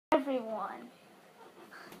everyone.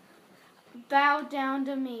 Bow down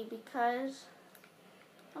to me because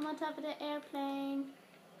I'm on top of the airplane.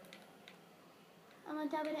 I'm on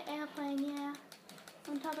top of the airplane, yeah.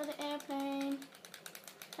 On top of the airplane.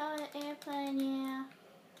 Top of the airplane, yeah.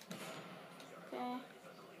 Okay.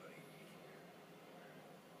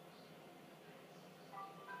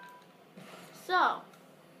 So,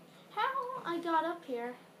 how I got up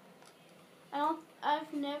here.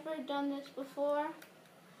 I've never done this before.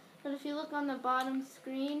 But if you look on the bottom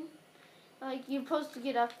screen, like you're supposed to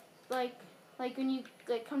get up, like when you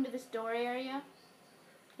come to this door area,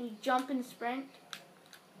 and you jump and sprint.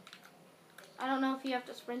 I don't know if you have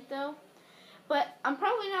to sprint though, but I'm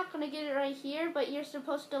probably not gonna get it right here. But you're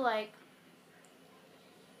supposed to like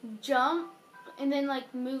jump and then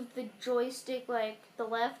like move the joystick, like the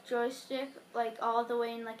left joystick, like all the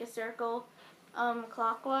way in like a circle,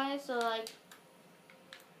 clockwise. So like.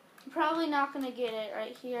 I'm probably not going to get it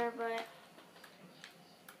right here, but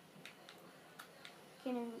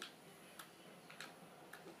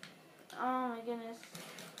oh my goodness.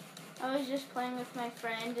 I was just playing with my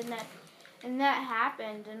friend and that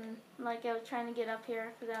happened, and like I was trying to get up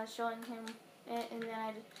here because I was showing him it, and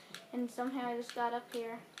then and somehow I just got up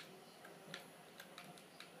here.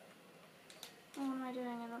 Oh, what am I doing?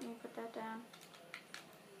 I don't need to put that down.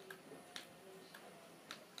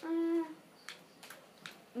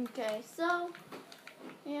 Okay, so,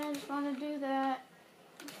 yeah, I just want to do that.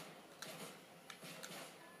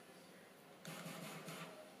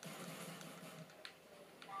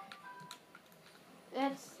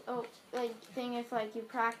 That's, like, thing if, like, you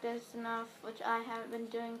practice enough, which I haven't been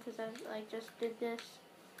doing because I, like, just did this.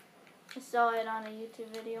 I saw it on a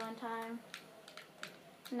YouTube video one time,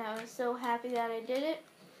 and I was so happy that I did it,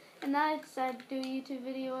 and now I decided to do a YouTube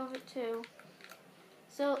video of it, too.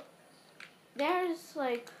 So, there's,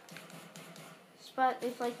 like, spot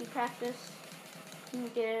if like you practice and you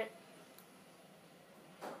get it.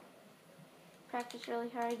 Practice really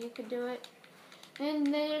hard, you could do it.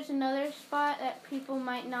 And there's another spot that people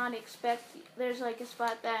might not expect. There's like a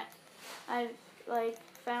spot that I've like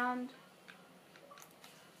found.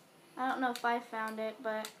 I don't know if I found it,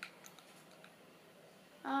 but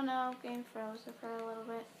oh no, game froze for a little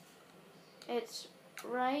bit. It's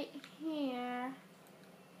right here.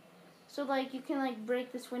 So like you can like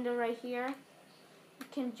break this window right here. You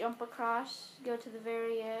can jump across, go to the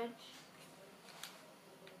very edge.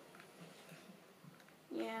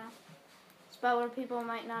 Yeah. Spot where people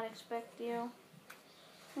might not expect you.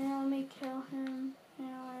 Now let me kill him.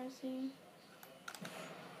 Now where is he?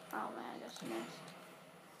 Oh man, I just missed.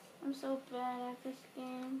 I'm so bad at this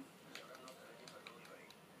game.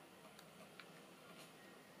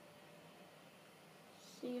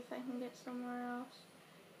 See if I can get somewhere else.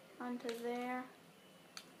 Onto there.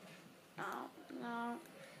 Oh, no.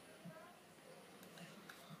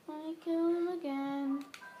 Let me kill him again.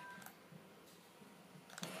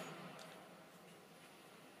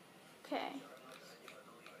 Okay.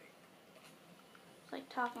 It's like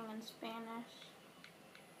talking in Spanish.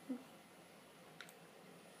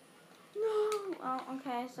 No! Oh,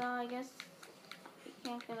 okay, so I guess you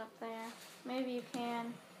can't get up there. Maybe you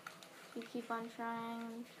can. You keep on trying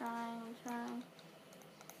and trying and trying.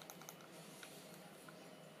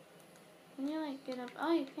 Can you like get up?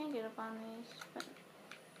 Oh, you can get up on these, but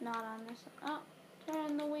not on this. Oh,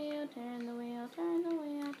 turn the wheel, turn the wheel, turn the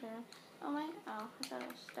wheel, turn. Oh my, oh, I thought I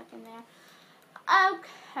was stuck in there.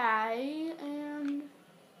 Okay, and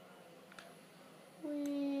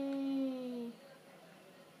we.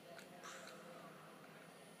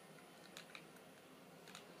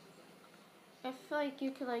 I feel like you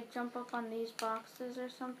could like jump up on these boxes or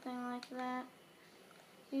something like that.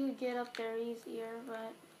 You could get up there easier,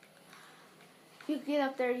 but you could get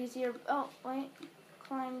up there easier. Oh wait,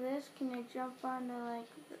 climb this. Can you jump onto like?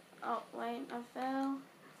 Oh wait, I fell.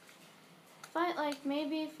 If I like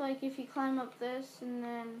maybe if you climb up this and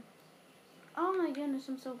then. Oh my goodness,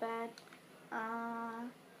 I'm so bad.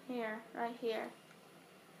 Here, right here.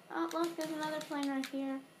 Oh look, there's another plane right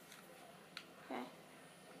here. Okay.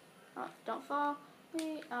 Oh, don't fall.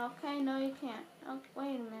 Wait, okay, no you can't. Oh,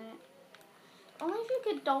 wait a minute. Only if you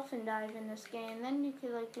could dolphin dive in this game, then you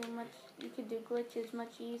could like you could do glitches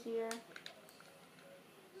much easier.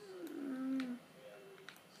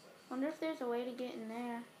 Wonder if there's a way to get in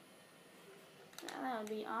there. Yeah, that would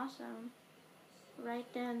be awesome.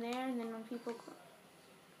 Right down there, and then when people...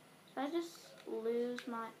 Should I just lose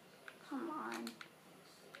my... Come on.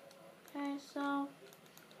 Okay, so...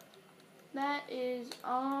 That is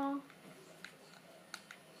all...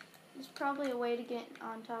 There's probably a way to get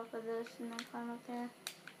on top of this and then climb up there.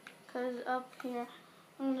 Because up here...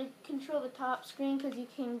 I'm going to control the top screen because you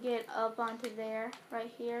can get up onto there,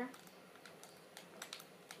 right here.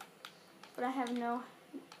 But I have no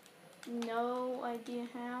idea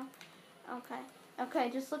how.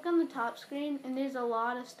 Okay, just look on the top screen, and there's a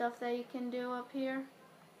lot of stuff that you can do up here.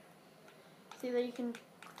 See that you can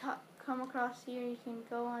come across here, you can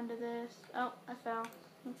go onto this. Oh, I fell.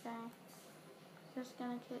 Okay. Just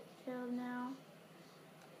gonna get killed now.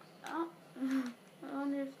 Oh, I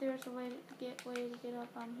wonder if there's a way to get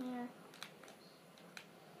up on here.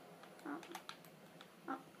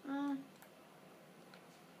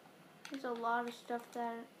 There's a lot of stuff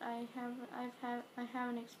that I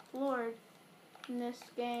haven't explored in this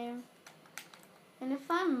game. And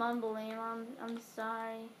if I'm mumbling, I'm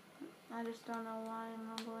sorry. I just don't know why I'm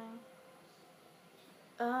mumbling.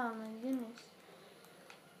 Oh my goodness.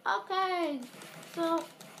 Okay, so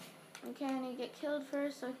I need to get killed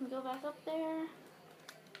first so I can go back up there.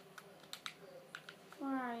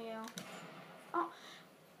 Where are you? Oh,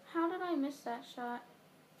 how did I miss that shot?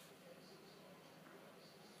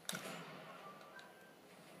 Did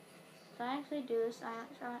I actually do the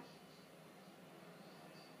silent shot?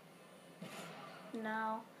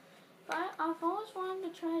 No. But I've always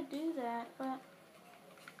wanted to try to do that, but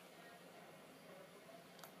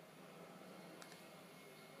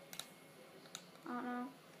I don't know.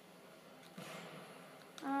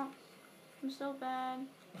 Oh, I'm so bad.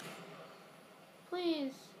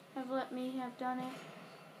 Please have let me have done it.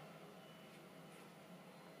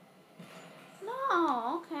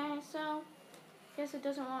 No, okay, so guess it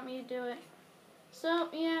doesn't want me to do it. So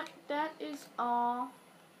yeah, that is all.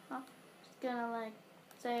 I'm just gonna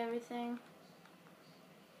say everything.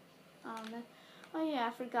 Oh yeah,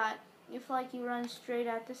 I forgot. If you run straight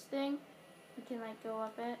at this thing, you can go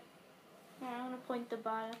up it. Yeah, I'm gonna point the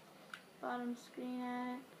bottom screen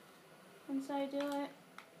at it once I do it.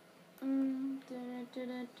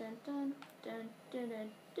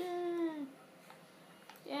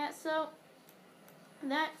 Yeah, so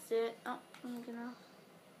that's it. Oh,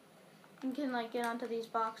 you can get onto these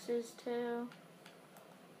boxes too.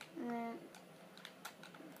 And then,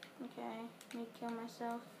 okay, let me kill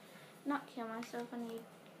myself. Not kill myself, I need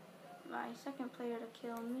my second player to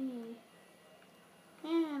kill me.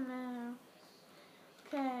 And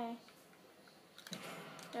okay.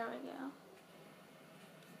 There we go.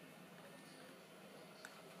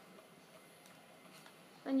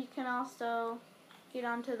 Then you can also get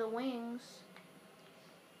onto the wings.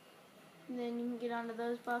 And then you can get onto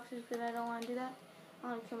those boxes, but I don't want to do that. I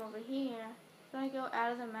want to come over here. Should I go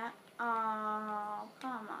out of the map? Oh,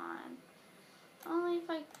 come on. Only if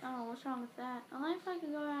oh, what's wrong with that? Only if I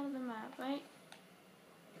can go out of the map, right?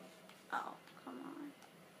 Oh, come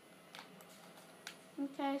on.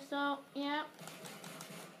 Okay, so, yep.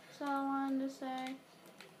 That's all I wanted to say.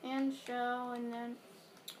 And show, and then,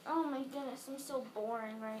 oh my goodness, I'm so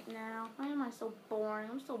boring right now. Why am I so boring?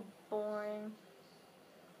 I'm so boring.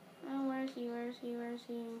 Oh, where is he? Where is he? Where is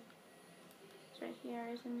he? He's right here,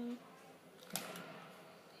 isn't he?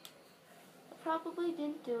 I probably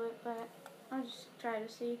didn't do it, but I'll just try to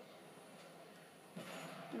see.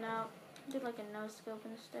 No, I did a no scope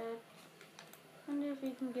instead. Wonder if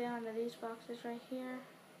you can get onto these boxes right here.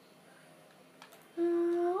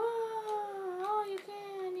 Oh, you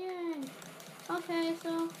can, yay. Okay,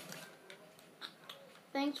 so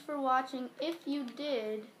thanks for watching. If you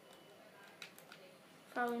did,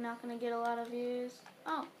 probably not gonna get a lot of views.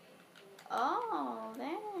 Oh,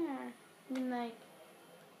 there. And like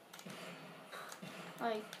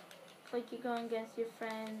you're going against your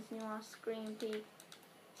friends and you want to scream peek,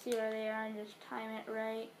 see where they are and just time it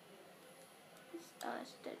right. Oh,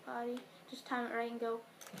 that's a dead body. Just time it right and go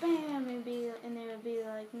bam, and they would be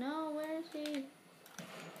like, no, where is he?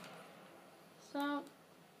 So,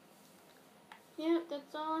 yeah,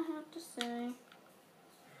 that's all I have to say.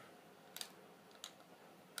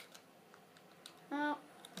 Oh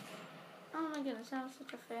my goodness, that was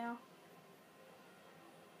such a fail.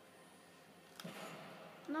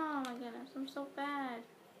 No, oh my goodness, I'm so bad.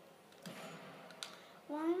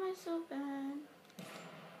 Why am I so bad?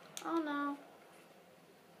 Oh no.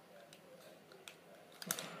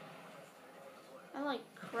 I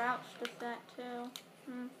crouched with that too.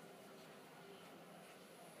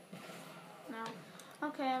 No.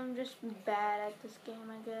 Okay, I'm just bad at this game,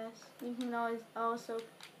 I guess. You can always also...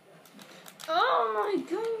 Oh my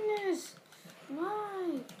goodness!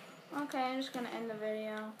 Why? Okay, I'm just gonna end the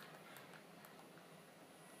video.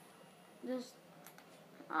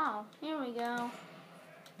 Oh, here we go.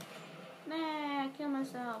 Nah, I killed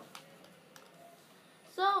myself.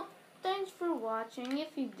 So, thanks for watching.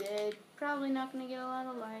 If you did, probably not gonna get a lot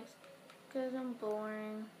of likes because I'm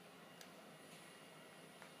boring.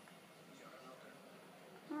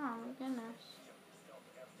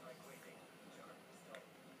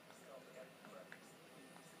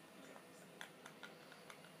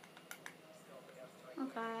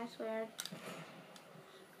 Okay, I swear.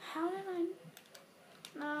 How did I...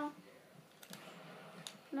 No.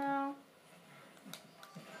 No.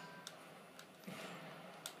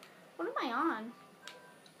 What am I on?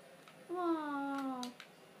 Whoa.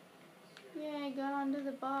 Yeah, I got onto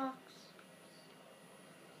the box.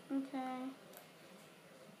 Okay.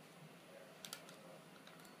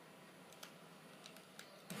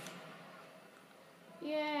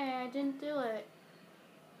 Yeah, I didn't do it.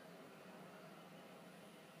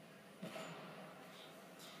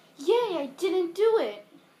 Yay, I didn't do it.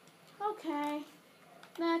 Okay,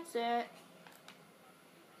 that's it.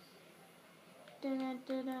 Dun, dun,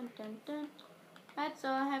 dun, dun, dun, dun. That's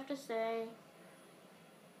all I have to say.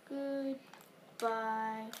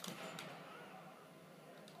 Goodbye.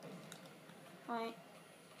 Wait.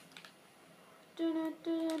 Dun, dun,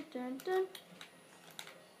 dun, dun, dun.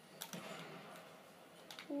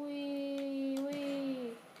 Wee.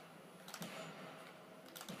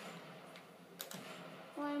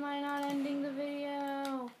 Why am I not ending the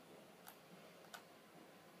video?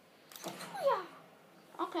 Yeah.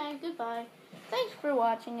 Okay, goodbye. Thanks for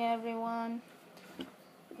watching, everyone.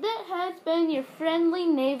 That has been your friendly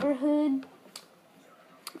neighborhood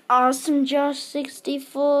Awesome Josh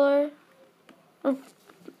 64.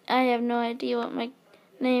 I have no idea what my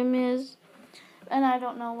name is. And I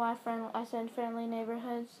don't know why I said friendly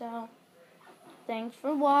neighborhood, so thanks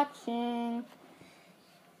for watching.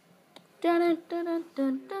 Dun dun dun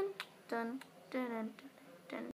dun dun dun dun dun.